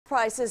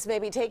Prices may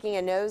be taking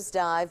a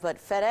nosedive, but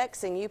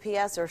FedEx and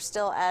UPS are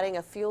still adding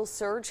a fuel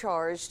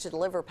surcharge to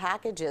deliver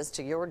packages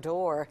to your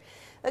door.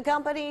 The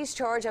companies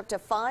charge up to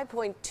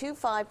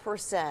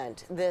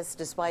 5.25%. This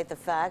despite the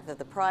fact that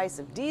the price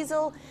of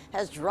diesel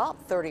has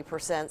dropped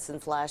 30%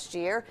 since last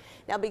year.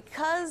 Now,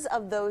 because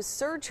of those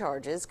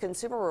surcharges,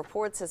 Consumer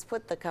Reports has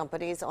put the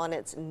companies on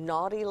its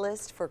naughty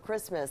list for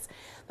Christmas.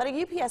 But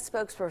a UPS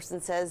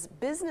spokesperson says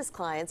business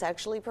clients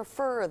actually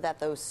prefer that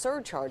those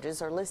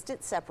surcharges are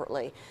listed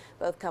separately.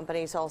 Both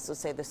companies also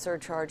say the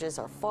surcharges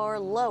are far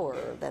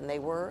lower than they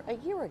were a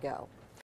year ago.